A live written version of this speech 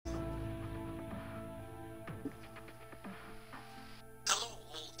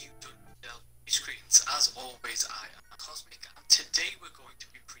always, I am Cosmic, and today we're going to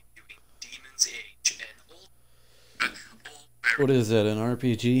be previewing Demon's Age, an all very What is that, an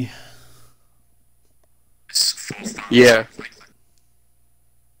RPG? full Yeah. like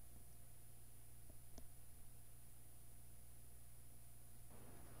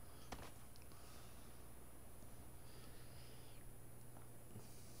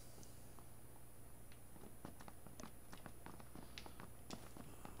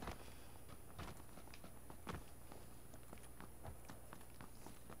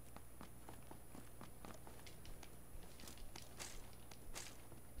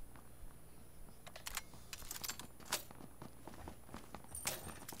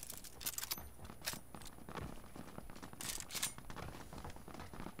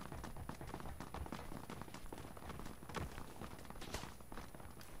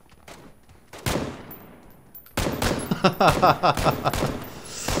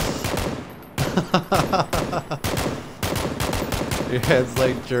Your head's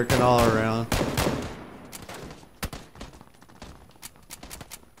like jerking all around.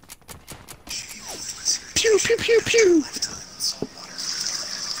 Pew pew pew pew.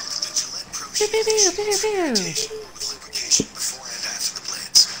 Pew, pew, pew, pew, pew.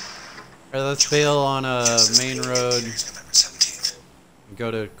 Alright, let's bail on a main road.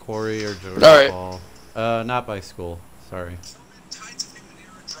 Go to Quarry or Georgia Alright. Hall. Not by school. Sorry.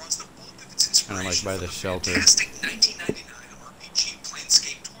 Kind of like by the shelter.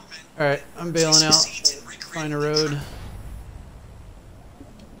 Alright, I'm bailing out. Find a road.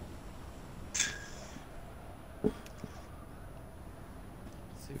 See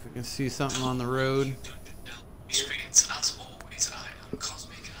if we can see something on the road.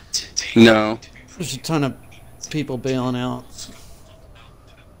 No. There's a ton of people bailing out.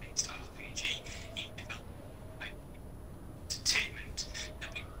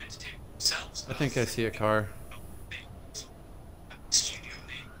 I think I see a car.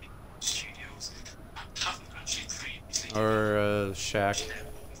 Or a shack.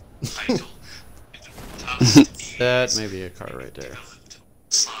 That may be a car right there.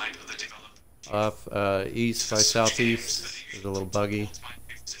 Off east by southeast. There's a little buggy.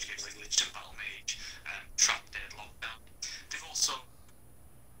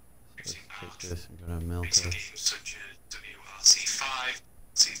 Let's take this and go to Milton.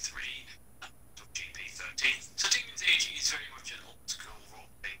 So Demon's Age is very much an old school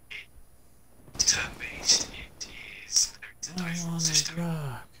role-playing game. Turn-based, it is a dice system.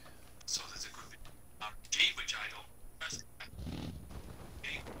 Rock. So there's a good bit of RPG, which I don't personally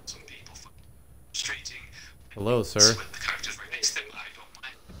like. Some people find frustrating. Hello, sir. When the characters right next to them, I don't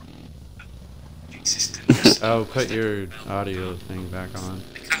mind. Systems. Oh, put your audio thing back on.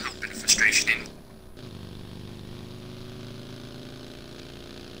 It can have a bit of frustration in.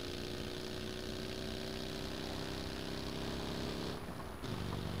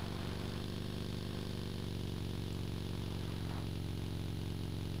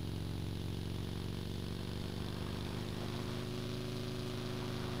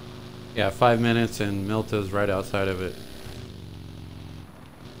 Yeah, 5 minutes and Milta's right outside of it.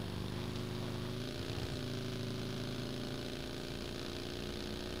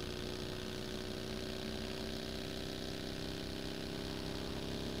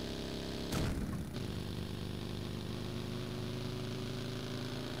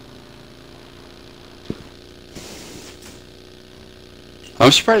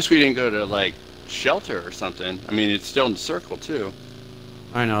 I'm surprised we didn't go to, like, shelter or something. I mean, it's still in the circle, too.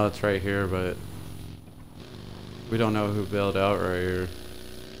 I know it's right here, but we don't know who bailed out right here.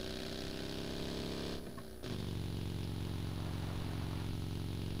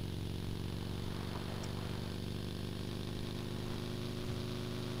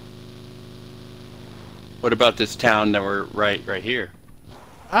 What about this town that we're right here?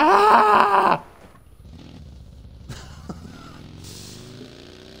 Ah!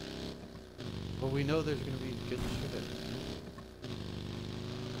 Well, we know there's gonna be good shit.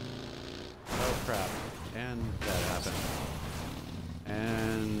 Oh crap. And that happened.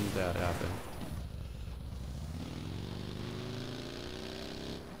 And that happened.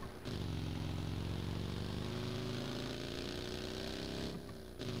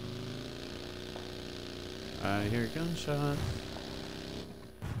 I hear gunshots.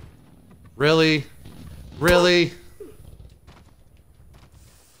 Really? Really?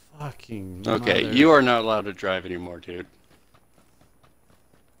 Fucking Okay, mother. you are not allowed to drive anymore, dude.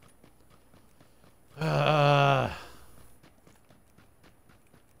 Ah.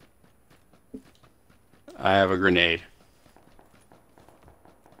 I have a grenade.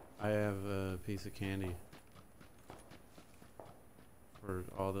 I have a piece of candy for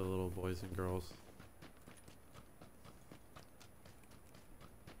all the little boys and girls.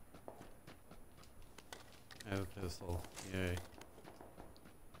 have a pistol. Yay.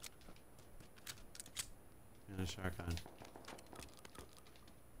 And a shotgun.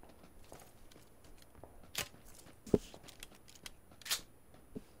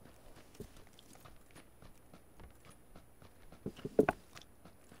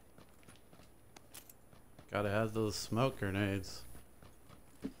 Gotta have those smoke grenades.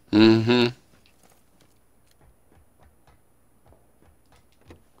 Mm-hmm.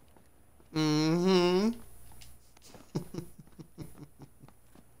 Mm-hmm.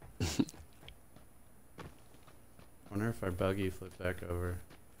 Wonder if our buggy flipped back over.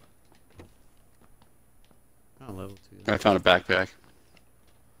 Oh, level 2. I found a backpack.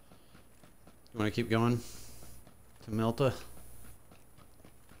 You want to keep going to Milta?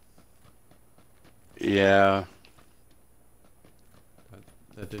 Yeah.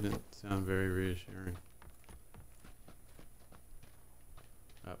 That didn't sound very reassuring.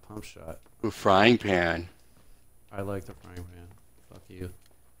 Pump shot. Ooh, frying pan. I like the frying pan. Fuck you.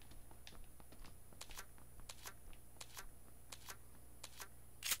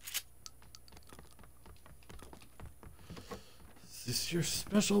 Is this your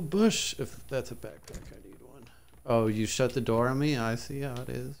special bush? If that's a backpack, I need one. Oh, you shut the door on me? I see how it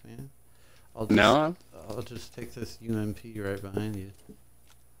is, man. I'll just take this UMP right behind you.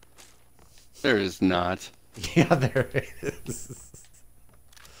 There is not. Yeah, there is.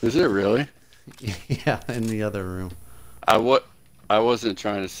 Is it really? Yeah, in the other room. I wasn't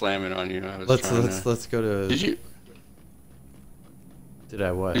trying to slam it on you. I was Let's go to. Did you? Did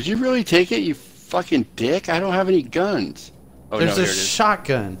I what? Did you really take it, you fucking dick? I don't have any guns. Oh, There's no, a here it is.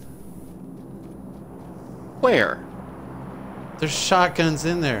 shotgun. Where? There's shotguns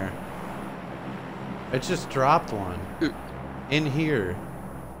in there. I just dropped one. In here.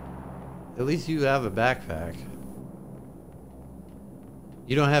 At least you have a backpack.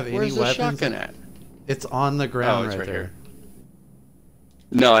 You don't have Where's any the weapons? shotgun at? It's on the ground it's right right there. here.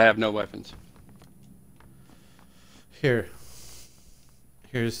 No, I have no weapons. Here.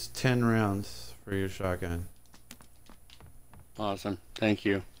 Here's 10 rounds for your shotgun. Awesome. Thank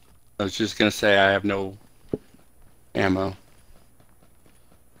you. I was just gonna say I have no ammo.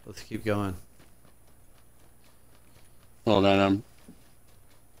 Let's keep going. Hold on, I'm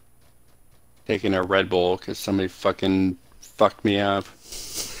taking a Red Bull because somebody fucking fucked me up.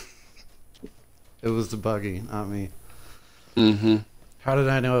 It was the buggy, not me. Mm-hmm. How did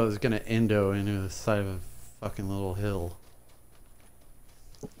I know it was gonna endo into the side of a fucking little hill?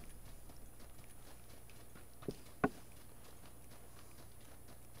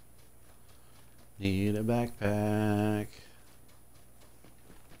 Need a backpack.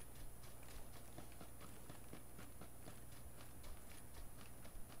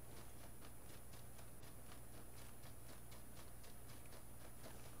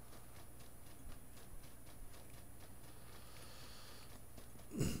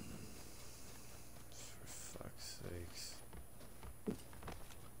 For fuck's sakes.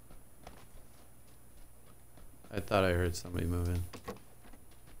 I thought I heard somebody moving.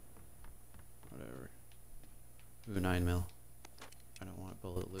 Whatever. Ooh, 9mm. I don't want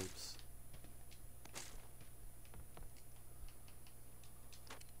bullet loops.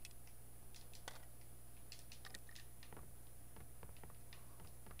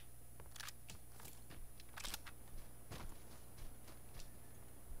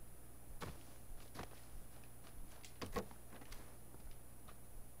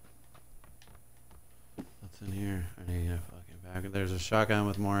 What's in here? I need a fucking bag. There's a shotgun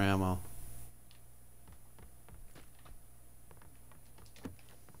with more ammo.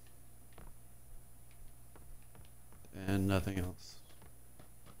 And nothing else.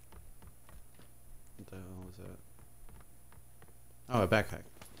 What the hell was that? Oh, a backpack.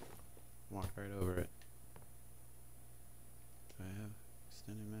 Walk right over it. Do I have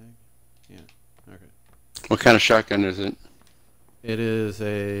extended mag? Yeah. Okay. What kind of shotgun is it? It is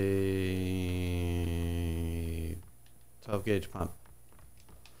a 12 gauge pump.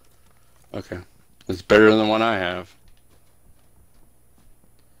 Okay. It's better than the one I have.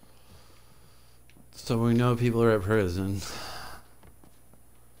 So we know people are at prison.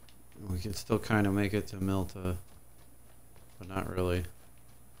 We can still kind of make it to Milta, but not really.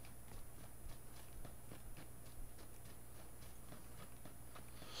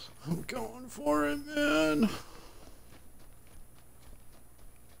 I'm going for it, man.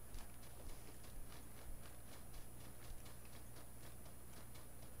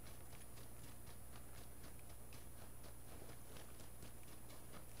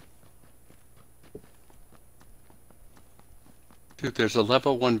 Dude, there's a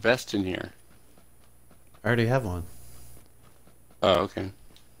level 1 vest in here. I already have one. Oh, okay.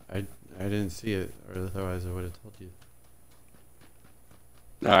 I I didn't see it, or otherwise I would have told you.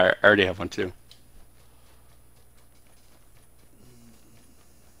 No, I already have one too.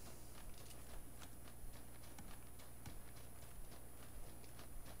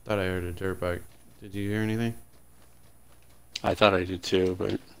 Thought I heard a dirt bike. Did you hear anything? I thought I did too,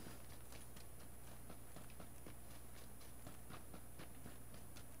 but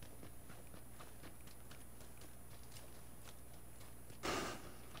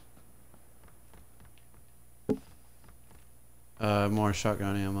more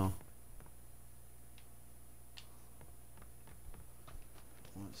shotgun ammo.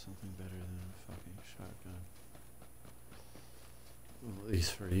 Want something better than a fucking shotgun. Well, at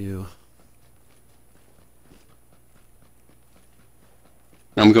least for you.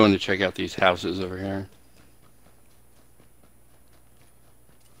 I'm going to check out these houses over here.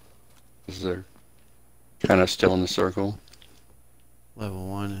 'Cause they're kind of still in the circle. Level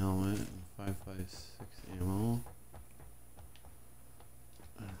 1 helmet and 5.56 ammo.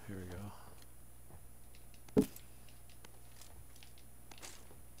 Here we go.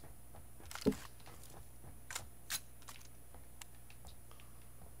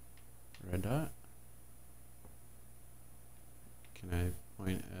 Red dot? Can I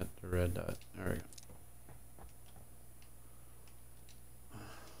point at the red dot? There we go.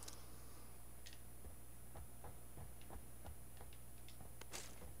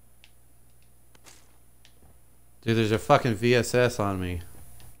 Dude, there's a fucking VSS on me.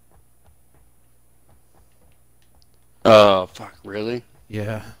 Oh, fuck, really?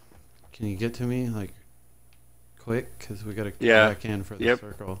 Yeah. Can you get to me, like, quick? Because we gotta come Yeah. back in for the Yep.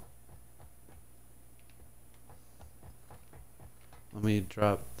 circle. Let me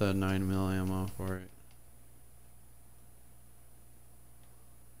drop the 9mm ammo for it.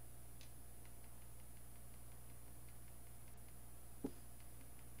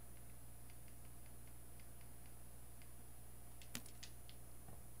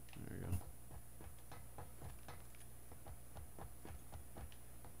 There we go.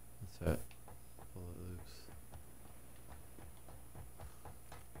 What's that? Bullet loops.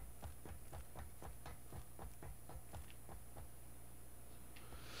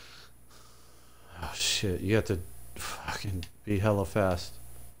 Oh shit, you have to fucking be hella fast.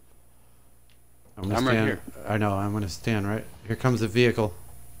 I'm right here. I know, I'm gonna stand right. Here comes the vehicle.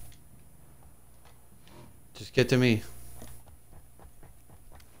 Just get to me.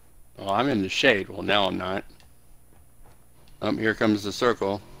 Oh, I'm in the shade. Well, now I'm not. Here comes the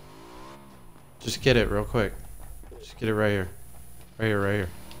circle. Just get it real quick. Just get it right here. Right here, right here.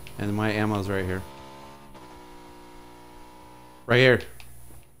 And my ammo's right here. Right here.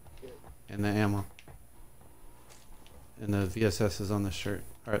 And the ammo. And the VSS is on the shirt.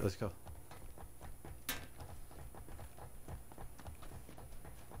 Alright, let's go.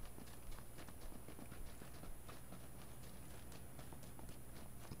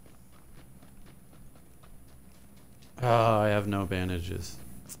 Oh, I have no bandages.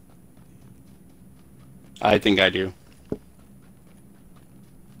 I think I do.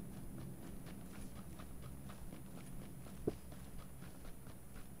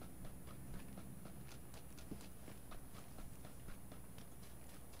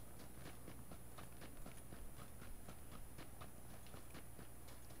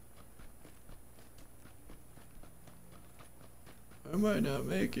 I might not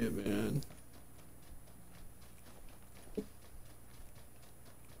make it, man.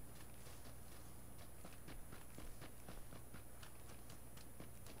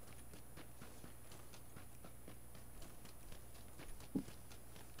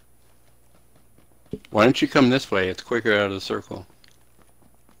 Why don't you come this way? It's quicker out of the circle.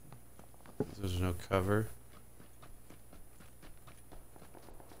 There's no cover.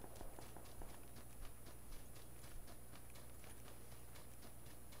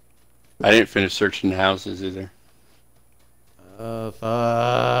 I didn't finish searching the houses either. Oh,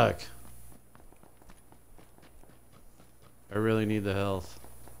 fuck. I really need the health.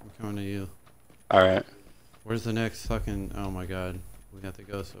 I'm coming to you. Alright. Where's the next fucking... Oh my god. We have to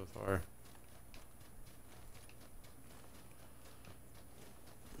go so far.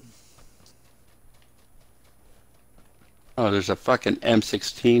 Oh, there's a fucking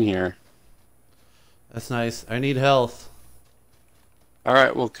M16 here. That's nice. I need health.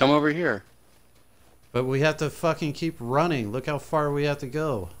 Alright, well, come over here. But we have to fucking keep running. Look how far we have to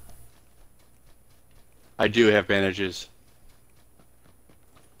go. I do have bandages.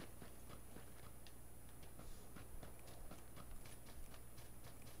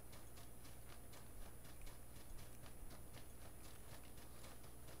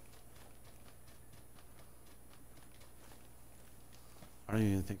 I don't don't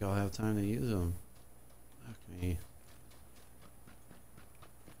even think I'll have time to use them. Fuck me.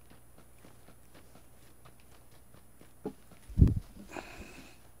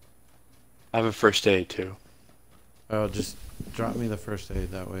 I have a first aid too. Oh, just drop me the first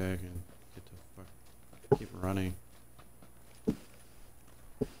aid. That way I can get to keep running.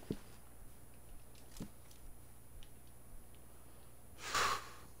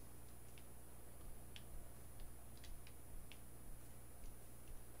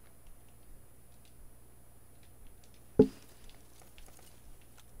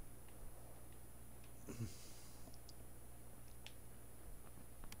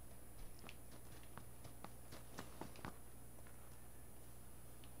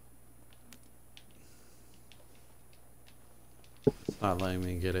 It's not letting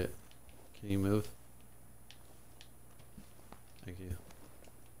me get it. Can you move? Thank you.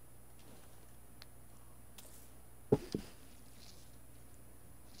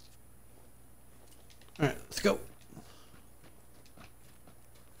 Alright, let's go.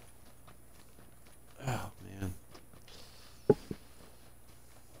 Oh, man.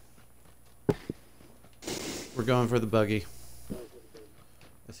 We're going for the buggy.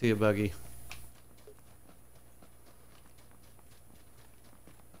 I see a buggy.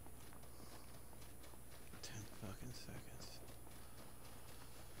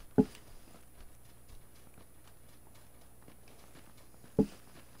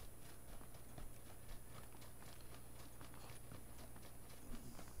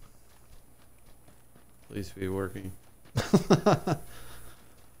 Please be working.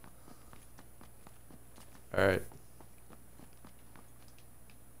 Alright.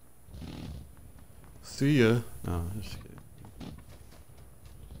 See ya. No, just kidding.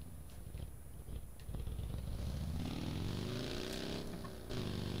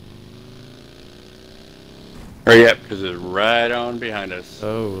 Hurry up, because it's right on behind us.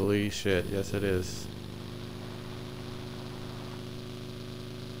 Holy shit. Yes, it is.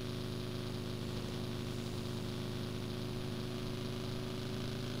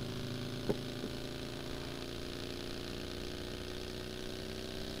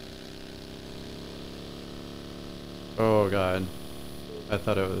 Oh god. I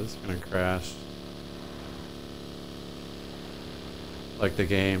thought it was gonna crash. Like the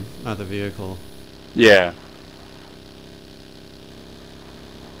game, not the vehicle. Yeah.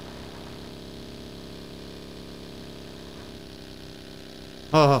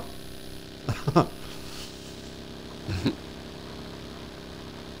 Oh.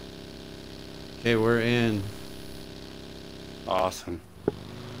 Okay, we're in. Awesome.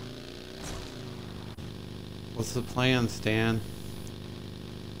 What's the plan, Stan?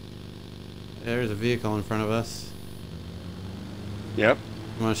 There's a vehicle in front of us. Yep.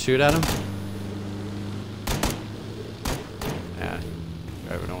 You want to shoot at him? Yeah,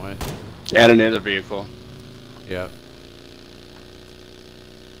 driving away. Add another vehicle. Yep.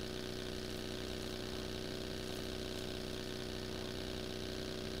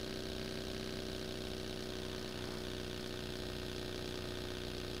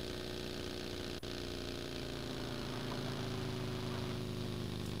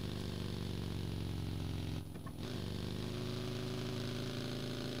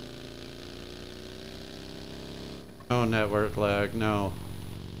 No network lag, no.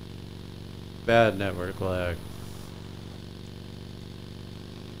 Bad network lag.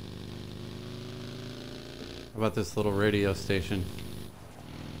 How about this little radio station?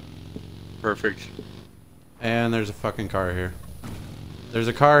 Perfect. And there's a fucking car here. There's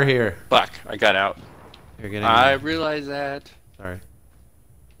a car here. Fuck, I got out. You're getting I realize that. Sorry.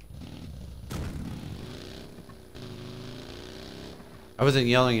 I wasn't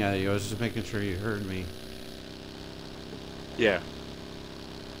yelling at you, I was just making sure you heard me. Yeah.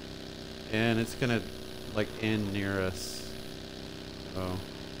 And it's gonna, like, end near us. So.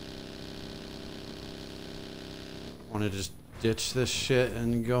 Wanna just ditch this shit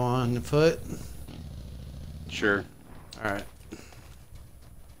and go on foot? Sure. Alright.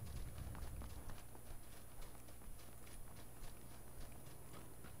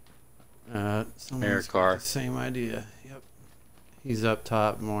 Air car. Same idea. Yep. He's up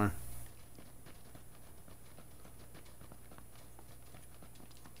top more.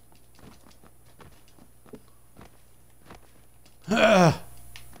 Ah!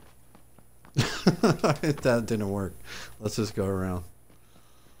 That didn't work. Let's just go around.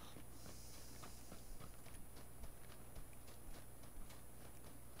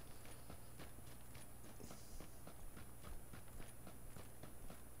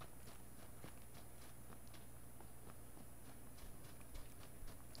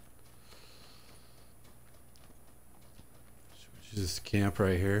 Just camp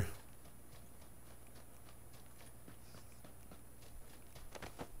right here.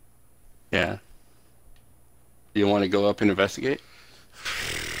 Yeah. You want to go up and investigate?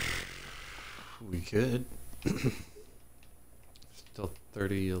 We could. Still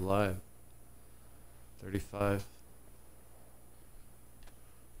 30 alive. 35.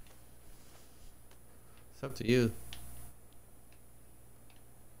 It's up to you.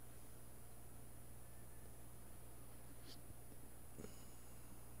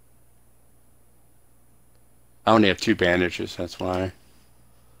 I only have 2 bandages, that's why.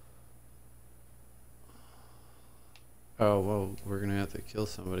 Oh, well, we're gonna have to kill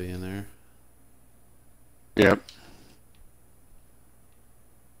somebody in there. Yep.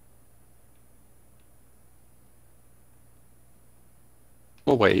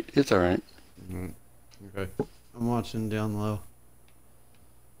 Well, wait, it's alright. Okay. I'm watching down low.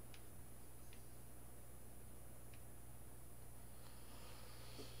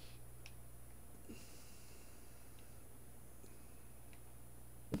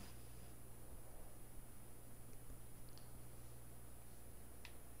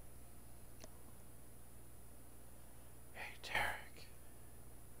 Hey, Derek.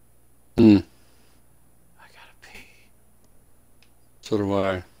 Hmm. I gotta pee. So do I.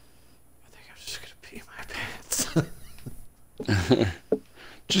 I think I'm just gonna pee my pants.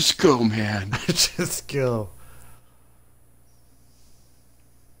 Just go, man. Just go.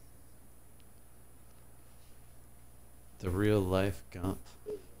 The real life Gump.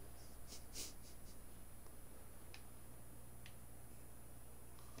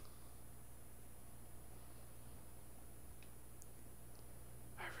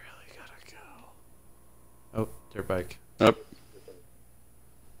 I really gotta go. Oh, dirt bike. Up.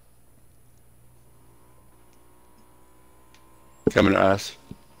 Coming to us.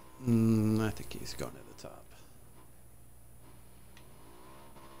 I think he's going to the top.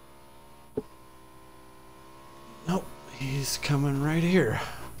 Nope, he's coming right here.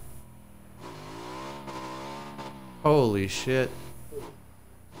 Holy shit.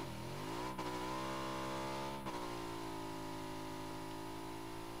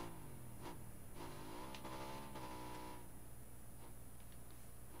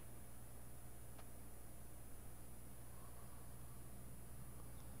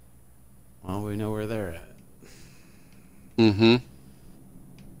 Well, we know where they're at. Mm-hmm.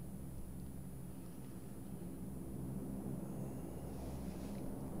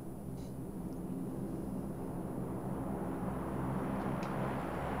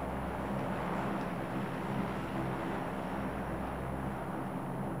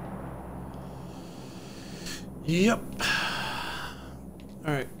 Yep.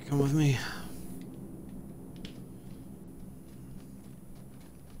 Alright, come with me.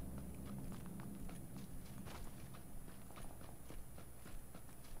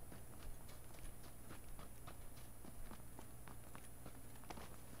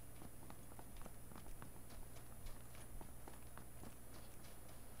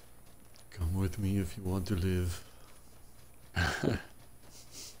 Come with me if you want to live.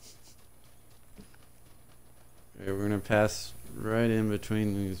 Okay, we're gonna pass right in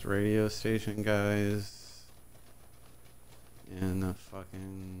between these radio station guys and the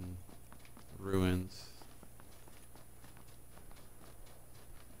fucking ruins.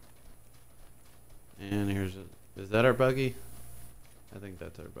 And here's a, is that our buggy? I think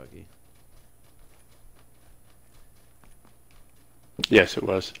that's our buggy. Yes, it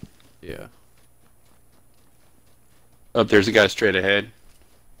was. Yeah. Oh, there's a guy straight ahead.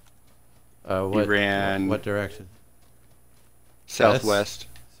 What ran- what direction? Southwest.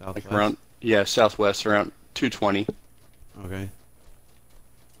 Southwest. Like around, yeah, southwest, around 220. Okay.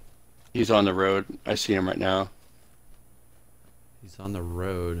 He's on the road. I see him right now. He's on the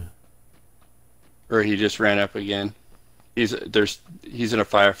road. Or he just ran up again. He's in a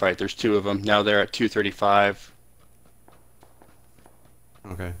firefight. There's 2 of them. Now they're at 235.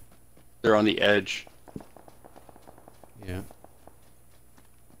 Okay. They're on the edge. Yeah.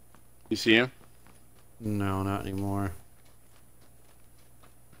 You see him? No, not anymore.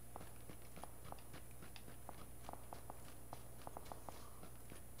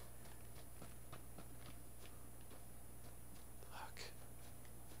 Fuck.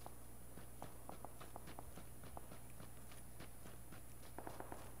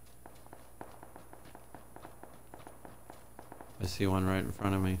 I see one right in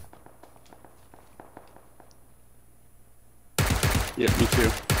front of me. Yep, me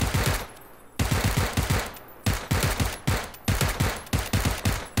too.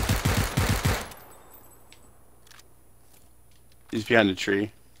 He's behind the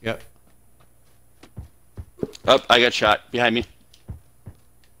tree. Yep. Oh, I got shot. Behind me.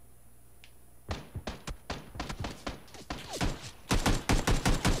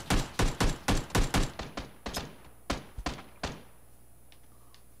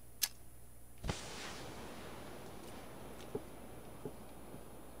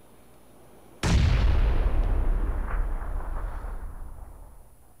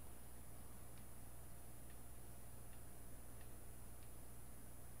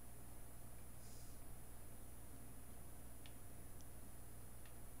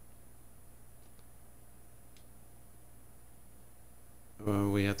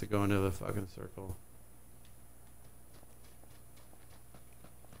 we have to go into the fucking circle.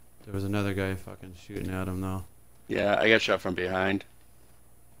 There was another guy fucking shooting at him though. Yeah, I got shot from behind.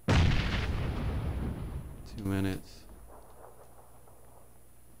 2 minutes.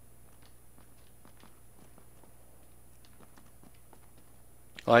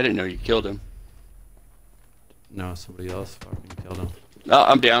 Oh, I didn't know you killed him. No, somebody else fucking killed him. Oh,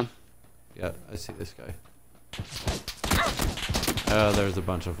 I'm down. Yeah, I see this guy. Oh, there's a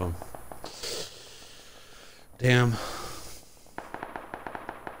bunch of them. Damn.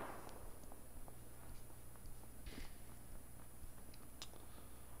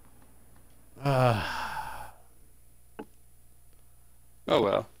 Oh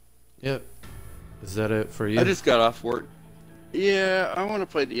well. Yep. Is that it for you? I just got off work. Yeah, I want to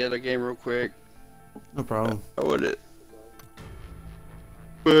play the other game real quick. No problem. I want it.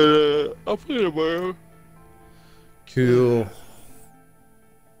 But I'll play tomorrow. Cool.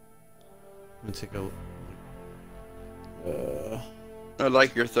 Let me take a. I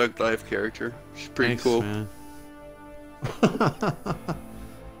like your Thug Life character. She's pretty Thanks, cool. Man. Crap.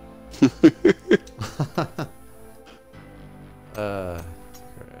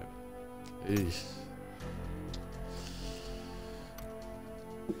 Eesh.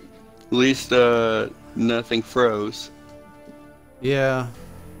 At least nothing froze. Yeah,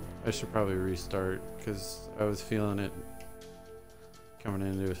 I should probably restart because I was feeling it coming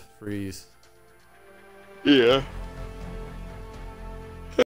into a freeze. Yeah.